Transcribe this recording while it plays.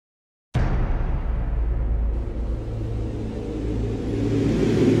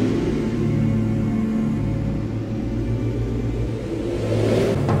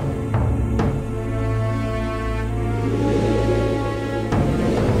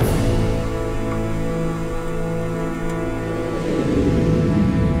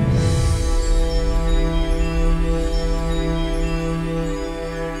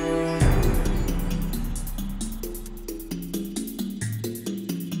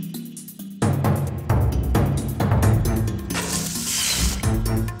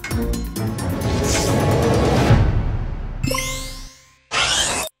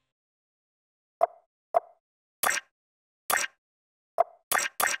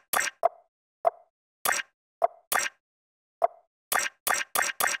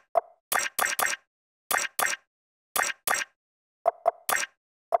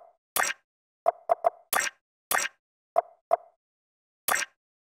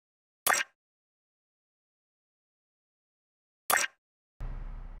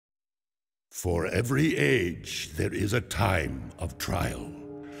For every age, there is a time of trial.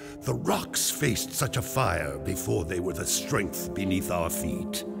 The rocks faced such a fire before they were the strength beneath our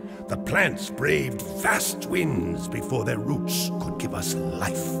feet. The plants braved vast winds before their roots could give us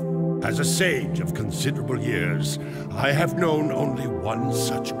life. As a sage of considerable years, I have known only one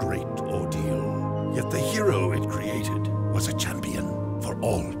such great ordeal. Yet the hero it created was a champion for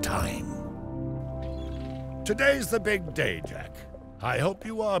all time. Today's the big day, Jak. I hope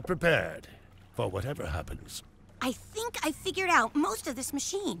you are prepared for whatever happens. I think I figured out most of this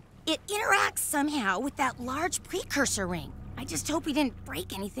machine. It interacts somehow with that large precursor ring. I just hope we didn't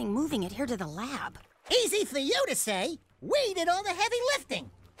break anything moving it here to the lab. Easy for you to say. We did all the heavy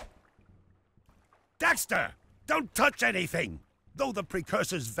lifting. Daxter! Don't touch anything! Though the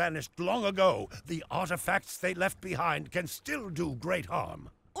precursors vanished long ago, the artifacts they left behind can still do great harm.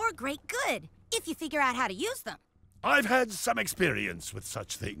 Or great good, if you figure out how to use them. I've had some experience with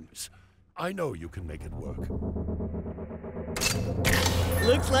such things. I know you can make it work.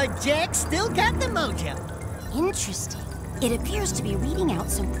 Looks like Jak still got the mojo. Interesting. It appears to be reading out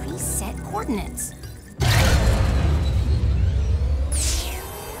some preset coordinates.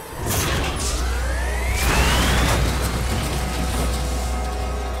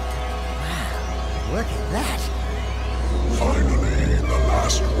 Look at that. Finally, the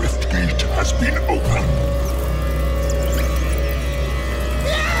last rift gate has been opened.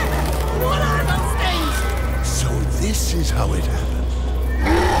 Ah! What are those things? So this is how it happened.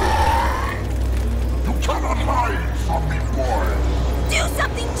 You cannot hide from me, boy. Do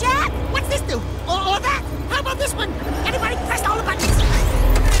something, Jak! What's this do? Or that? How about this one? Everybody press all the buttons.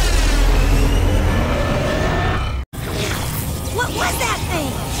 What was that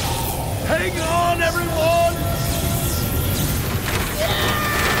thing? Hang on, everyone!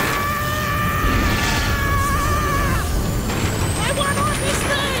 I want on this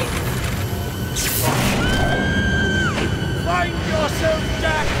thing! Find yourself,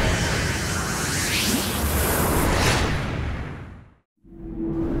 Jak!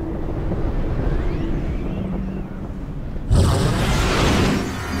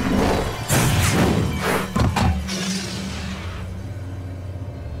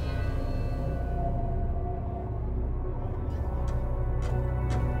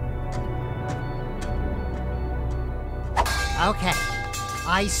 Okay,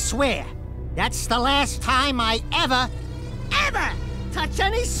 I swear, that's the last time I ever touch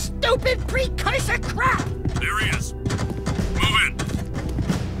any stupid precursor crap! There he is. Move in.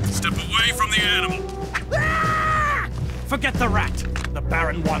 Step away from the animal. Ah! Forget the rat. The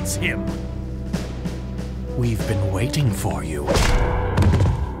Baron wants him. We've been waiting for you.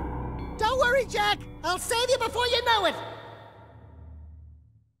 Don't worry, Jak. I'll save you before you know it.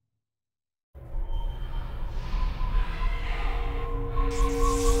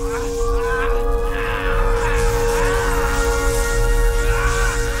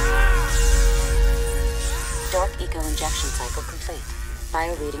 Injection cycle complete.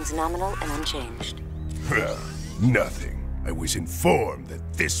 Bio readings nominal and unchanged. Well, nothing. I was informed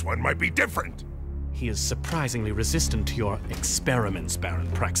that this one might be different. He is surprisingly resistant to your experiments, Baron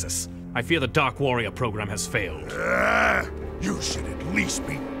Praxis. I fear the Dark Warrior program has failed. You should at least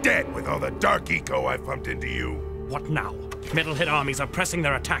be dead with all the dark eco I've pumped into you. What now? Metalhead armies are pressing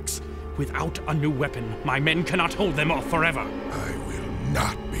their attacks. Without a new weapon, my men cannot hold them off forever. I will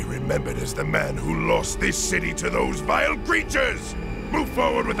not be remembered as the man who lost this city to those vile creatures! Move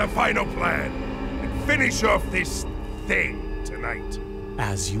forward with the final plan, and finish off this thing tonight.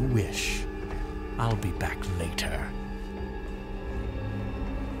 As you wish. I'll be back later.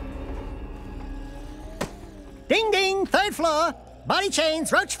 Ding ding, third floor. Body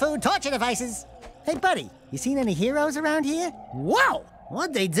chains, roach food, torture devices. Hey buddy, you seen any heroes around here? Whoa!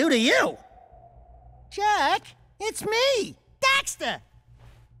 What'd they do to you? Jak, it's me, Daxter!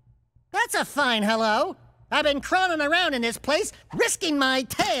 That's a fine hello. I've been crawling around in this place, risking my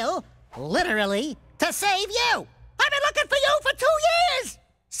tail, literally, to save you. I've been looking for you for 2 years!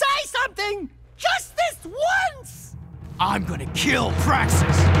 Say something! Just this once! I'm gonna kill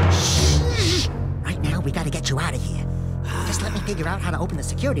Praxis! Shh! Right now, we gotta get you out of here. Just let me figure out how to open the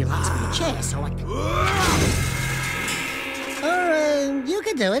security locks for your chair so I can... Or, you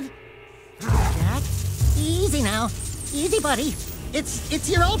could do it. Jak, easy now. Easy, buddy. It's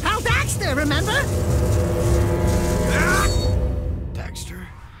your old pal Daxter, remember? Daxter?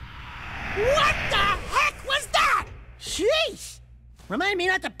 What the heck was that? Sheesh! Remind me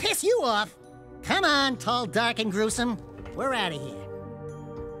not to piss you off. Come on, tall, dark, and gruesome. We're out of here.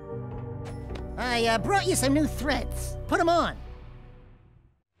 I brought you some new threads. Put them on.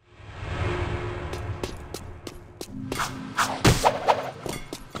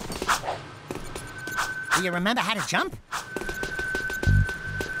 Do you remember how to jump?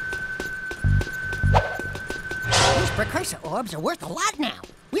 These precursor orbs are worth a lot now.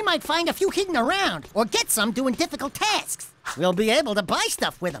 We might find a few hidden around, or get some doing difficult tasks. We'll be able to buy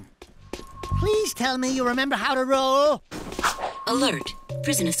stuff with them. Please tell me you remember how to roll. Alert.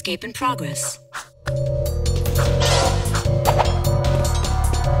 Prison escape in progress.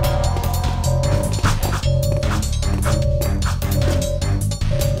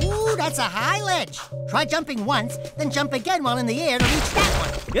 Ooh, that's a high ledge. Try jumping once, then jump again while in the air to reach that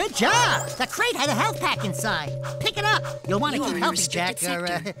one. Good job! The crate had a health pack inside. Pick it up. You'll want to keep healthy, Jack, or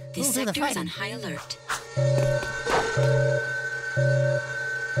this sector is on high alert.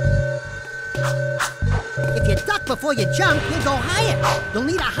 If you duck before you jump, you'll go higher. You'll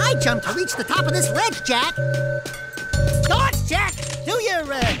need a high jump to reach the top of this ledge, Jack. Starts, Jack! Do your,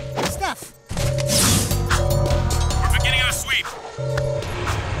 stuff. We're beginning our sweep.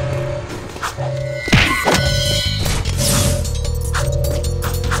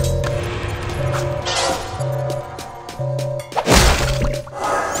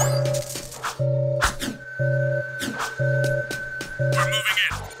 We're moving in.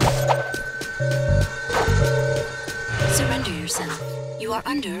 Surrender yourself. You are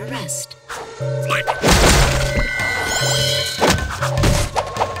under arrest. Flight. We're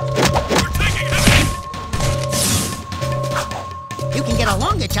taking heavy. You can get a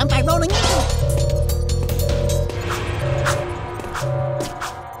longer jump by rolling into it.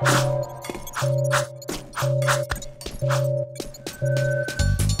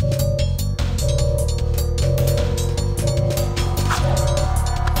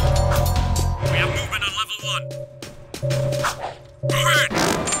 We have movement on level 1. Move in!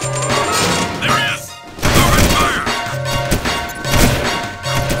 There he is! Open fire!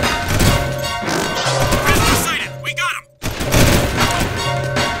 Prisoner sighted! We got him!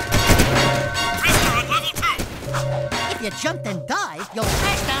 Prisoner on level 2! If you jump and dive, you'll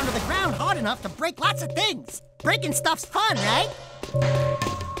crash down to the ground hard enough to break lots of things. Breaking stuff's fun, right?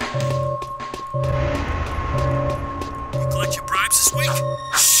 You collect your bribes this week?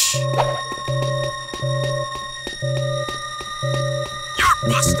 Shh! You're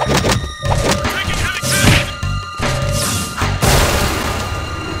busted! We're taking heavy casualties!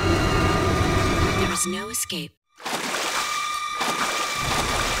 There is no escape.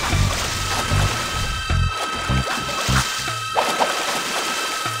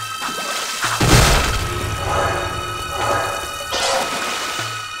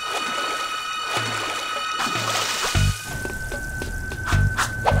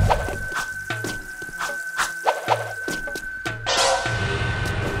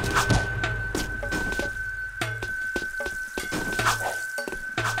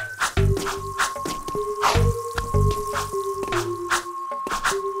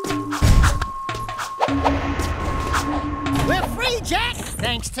 We're free, Jack!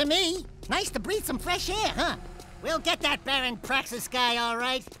 Thanks to me. Nice to breathe some fresh air, huh? We'll get that Baron Praxis guy, all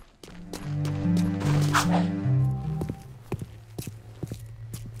right.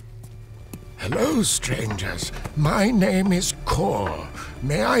 Hello, strangers. My name is Core.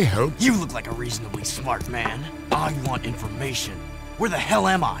 May I help? You look like a reasonably smart man. I want information. Where the hell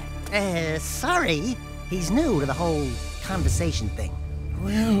am I? Sorry. He's new to the whole conversation thing.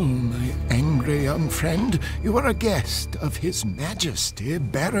 Well, my angry young friend, you are a guest of His Majesty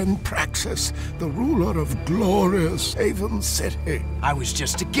Baron Praxis, the ruler of glorious Haven City. I was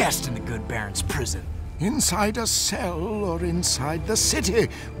just a guest in the good Baron's prison. Inside a cell or inside the city,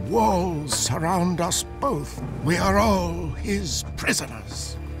 walls surround us both. We are all his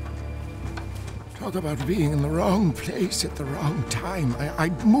prisoners. Talk about being in the wrong place at the wrong time.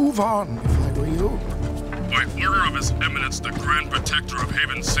 I'd move on if I were you. By order of His Eminence, the Grand Protector of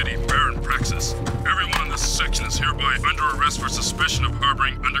Haven City, Baron Praxis, everyone in this section is hereby under arrest for suspicion of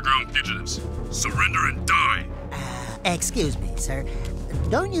harboring underground fugitives. Surrender and die! Excuse me, sir.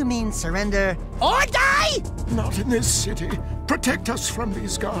 Don't you mean surrender or die? Not in this city. Protect us from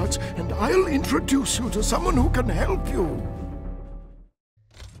these guards, and I'll introduce you to someone who can help you.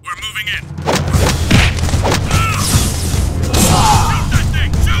 We're moving in. Shoot that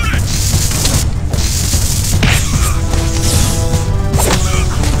thing! Shoot it!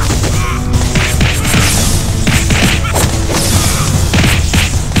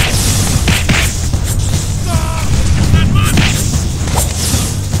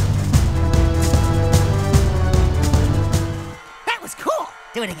 That was cool.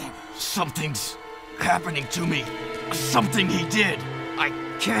 Do it again. Something's happening to me. Something he did. I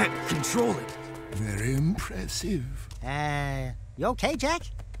can't control it. Very impressive. You okay, Jack?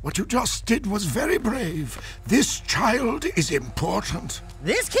 What you just did was very brave. This child is important.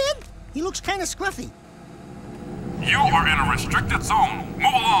 This kid? He looks kind of scruffy. You are in a restricted zone.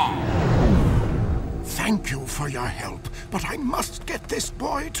 Move along. Thank you for your help, but I must get this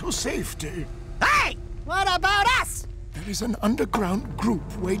boy to safety. Hey! What about us? There is an underground group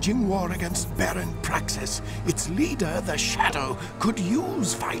waging war against Baron Praxis. Its leader, the Shadow, could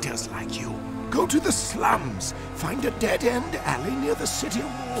use fighters like you. Go to the slums, find a dead-end alley near the city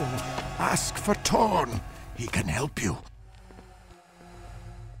wall. Ask for Torn. He can help you.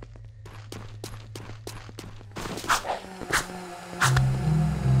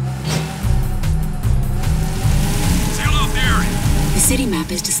 Seal off the area. The city map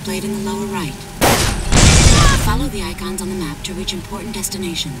is displayed in the lower right. Follow the icons on the map to reach important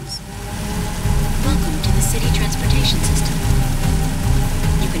destinations. Welcome to the city transportation system.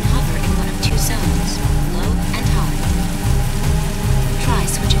 You can hover in one of two zones, low and high. Try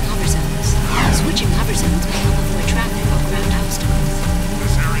switching hover zones. Switching hover zones may help avoid traffic or ground obstacles.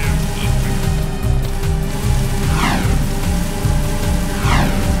 This area is open.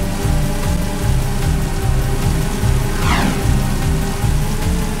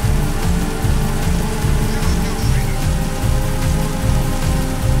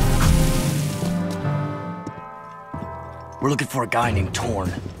 We're looking for a guy named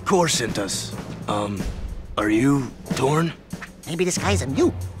Torn. Core sent us. Are you Torn? Maybe this guy's a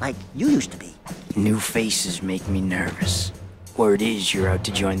new, like you used to be. New faces make me nervous. Word is you're out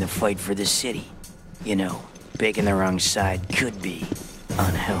to join the fight for the city. You know, picking the wrong side could be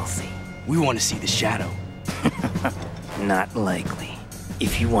unhealthy. We want to see the Shadow. Not likely.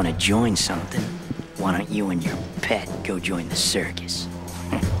 If you want to join something, why don't you and your pet go join the circus?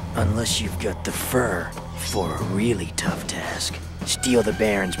 Unless you've got the fur for a really tough task. Steal the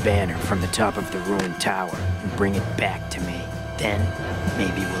Baron's banner from the top of the ruined tower and bring it back to me. Then,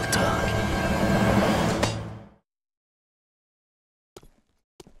 maybe we'll talk.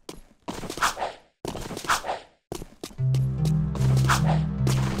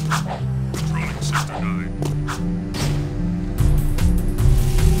 Controlling Sector 9.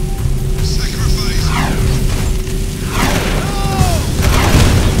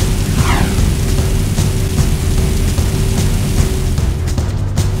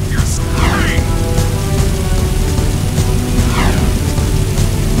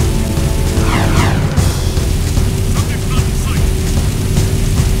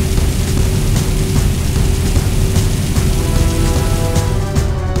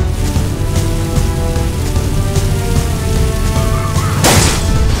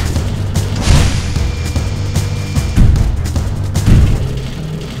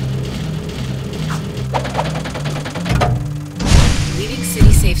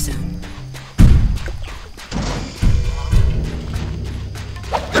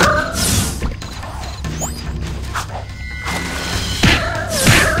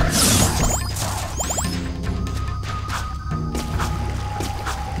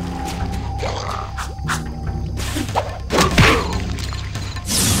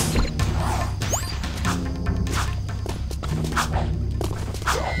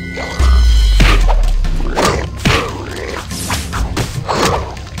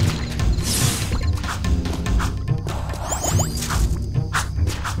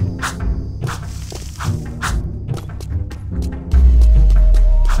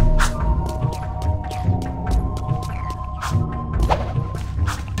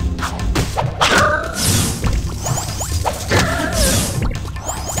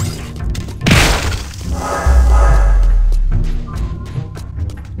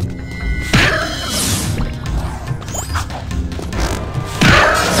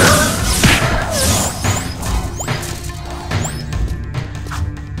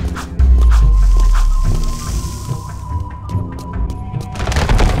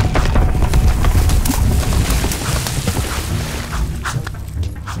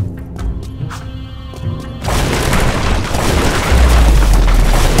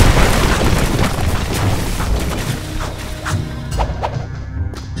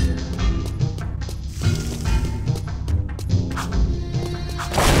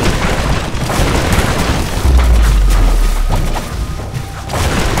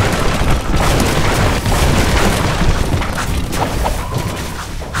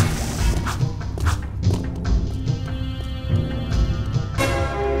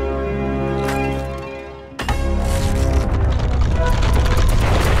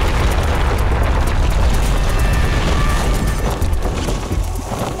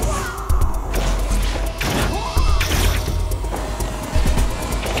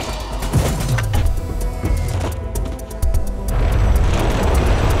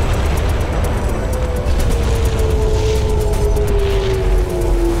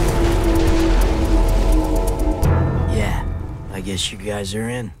 guys are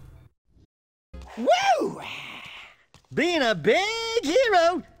in. Woo! Being a big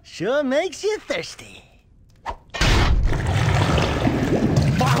hero sure makes you thirsty.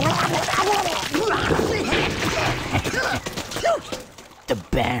 The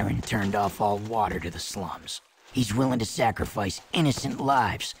Baron turned off all water to the slums. He's willing to sacrifice innocent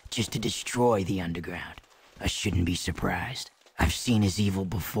lives just to destroy the underground. I shouldn't be surprised. I've seen his evil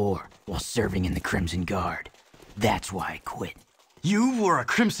before while serving in the Crimson Guard. That's why I quit. You were a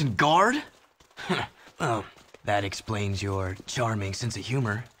Crimson Guard? Well, that explains your charming sense of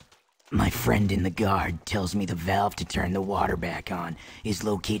humor. My friend in the Guard tells me the valve to turn the water back on is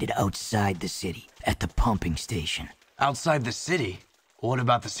located outside the city, at the pumping station. Outside the city? What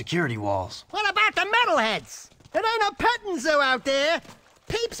about the security walls? What about the metalheads? There ain't no petting zoo out there.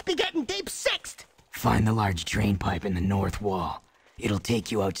 Peeps be getting deep-sixed. Find the large drain pipe in the north wall. It'll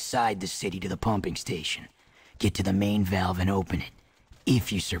take you outside the city to the pumping station. Get to the main valve and open it.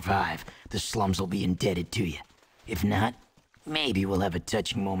 If you survive, the slums will be indebted to you. If not, maybe we'll have a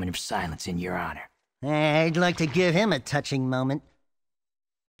touching moment of silence in your honor. I'd like to give him a touching moment.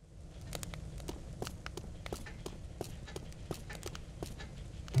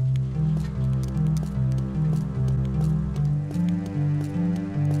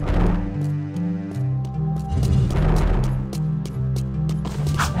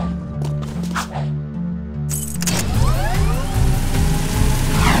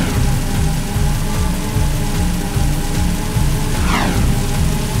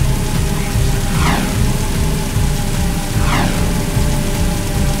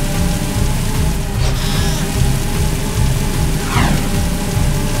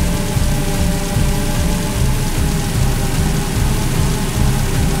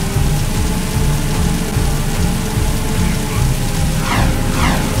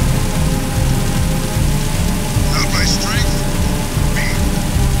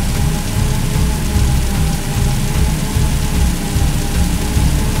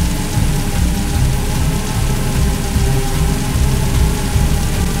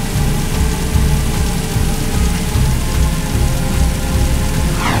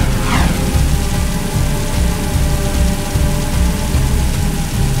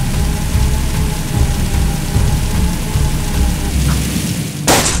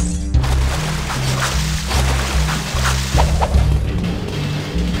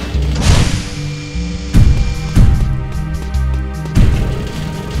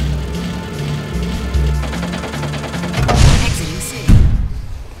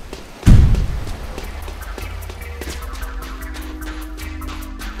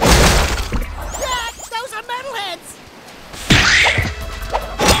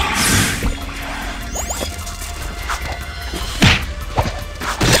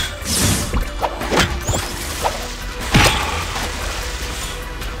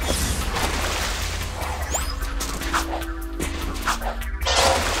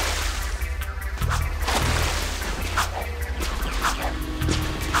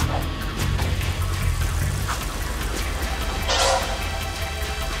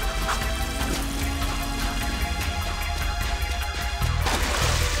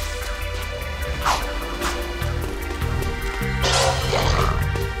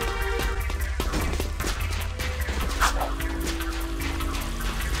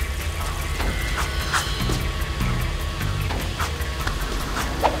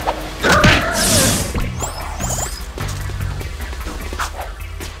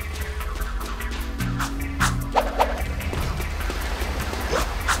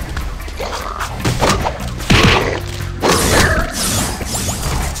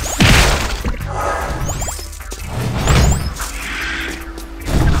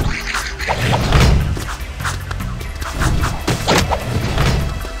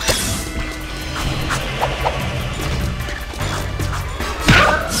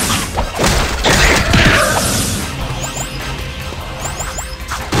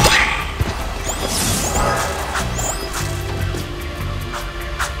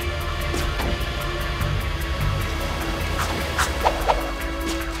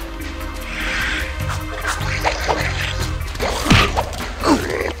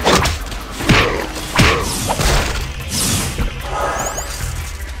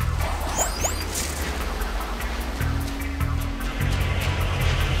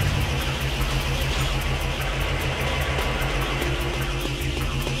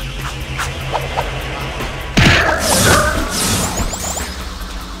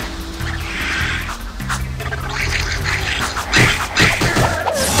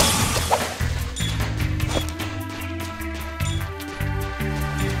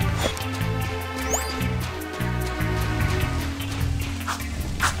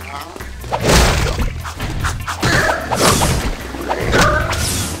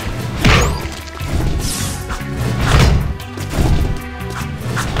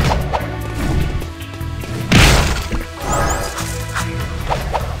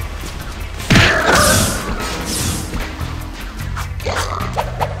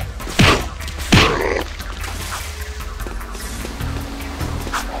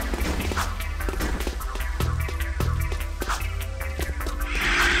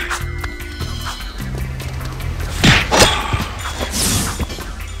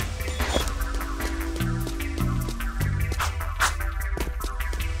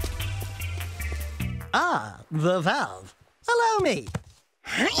 the valve. Allow me.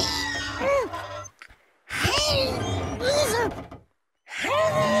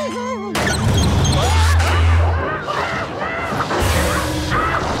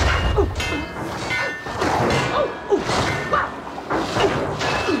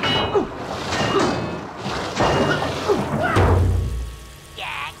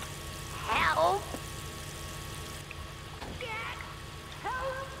 Jak, help!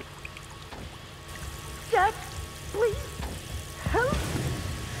 Jak, please, help!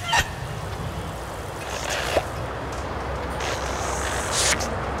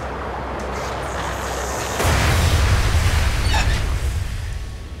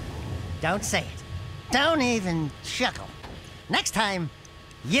 Don't say it. Don't even chuckle. Next time,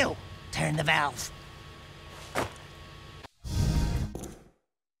 you turn the valve.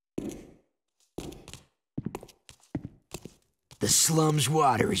 The slum's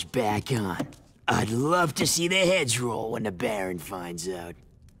water is back on. I'd love to see the heads roll when the Baron finds out.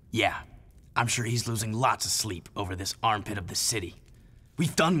 Yeah, I'm sure he's losing lots of sleep over this armpit of the city.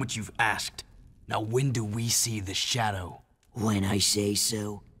 We've done what you've asked. Now when do we see the shadow? When I say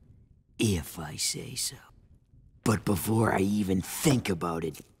so, if I say so. But before I even think about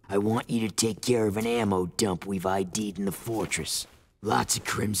it, I want you to take care of an ammo dump we've ID'd in the fortress. Lots of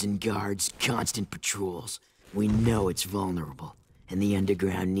Crimson Guards, constant patrols. We know it's vulnerable, and the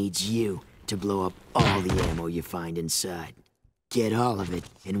underground needs you to blow up all the ammo you find inside. Get all of it,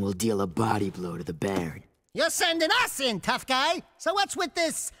 and we'll deal a body blow to the Baron. You're sending us in, tough guy. So what's with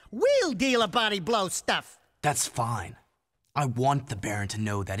this we'll deal a body blow stuff? That's fine. I want the Baron to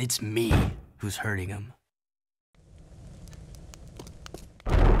know that it's me who's hurting him.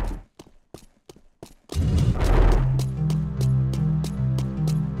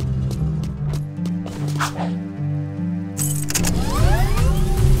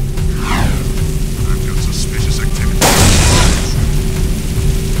 I've got suspicious activity.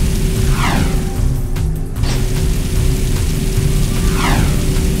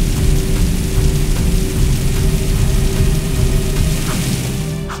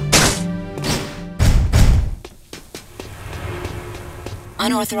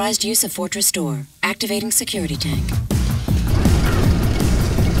 Unauthorized use of Fortress Door. Activating security tank.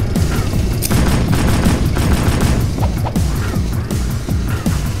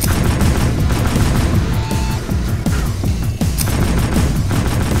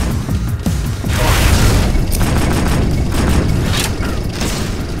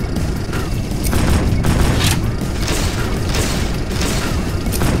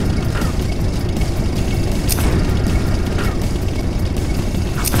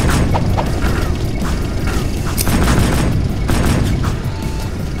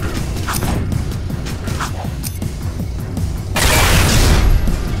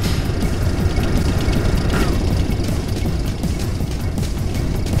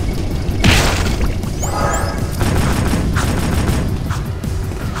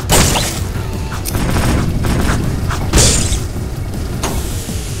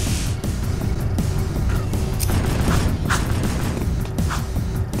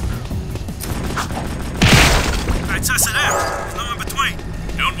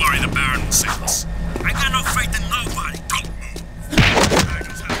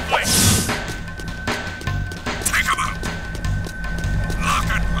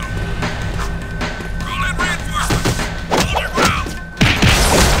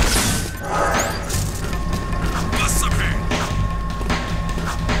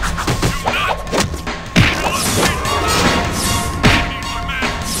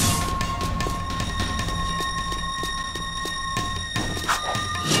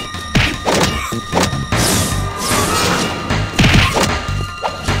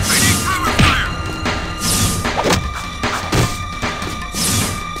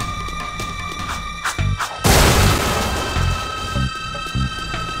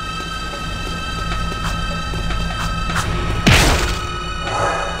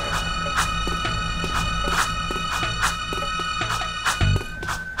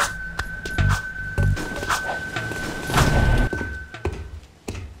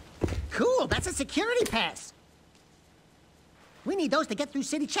 Security pass. We need those to get through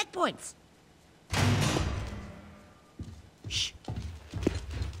city checkpoints. Shh.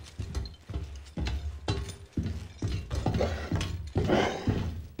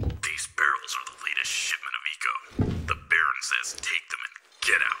 These barrels are the latest shipment of eco. The Baron says take them and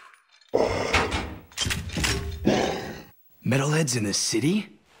get out. Metalheads in the city?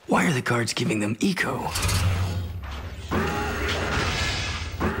 Why are the guards giving them eco?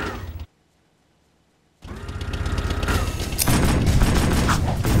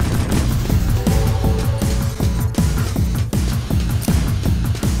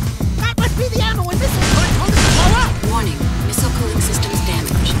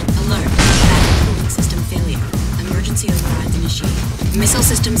 Missile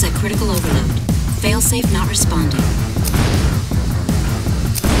systems at critical overload. Failsafe not responding.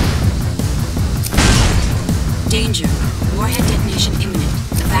 Danger. Warhead detonation imminent.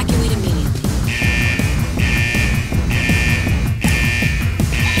 Evacuate immediately.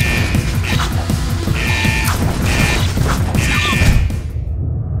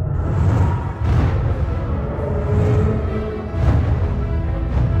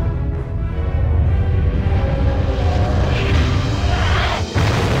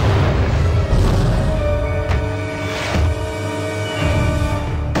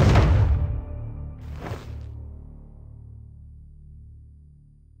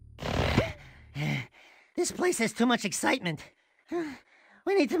 This place has too much excitement.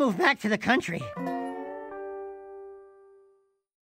 We need to move back to the country.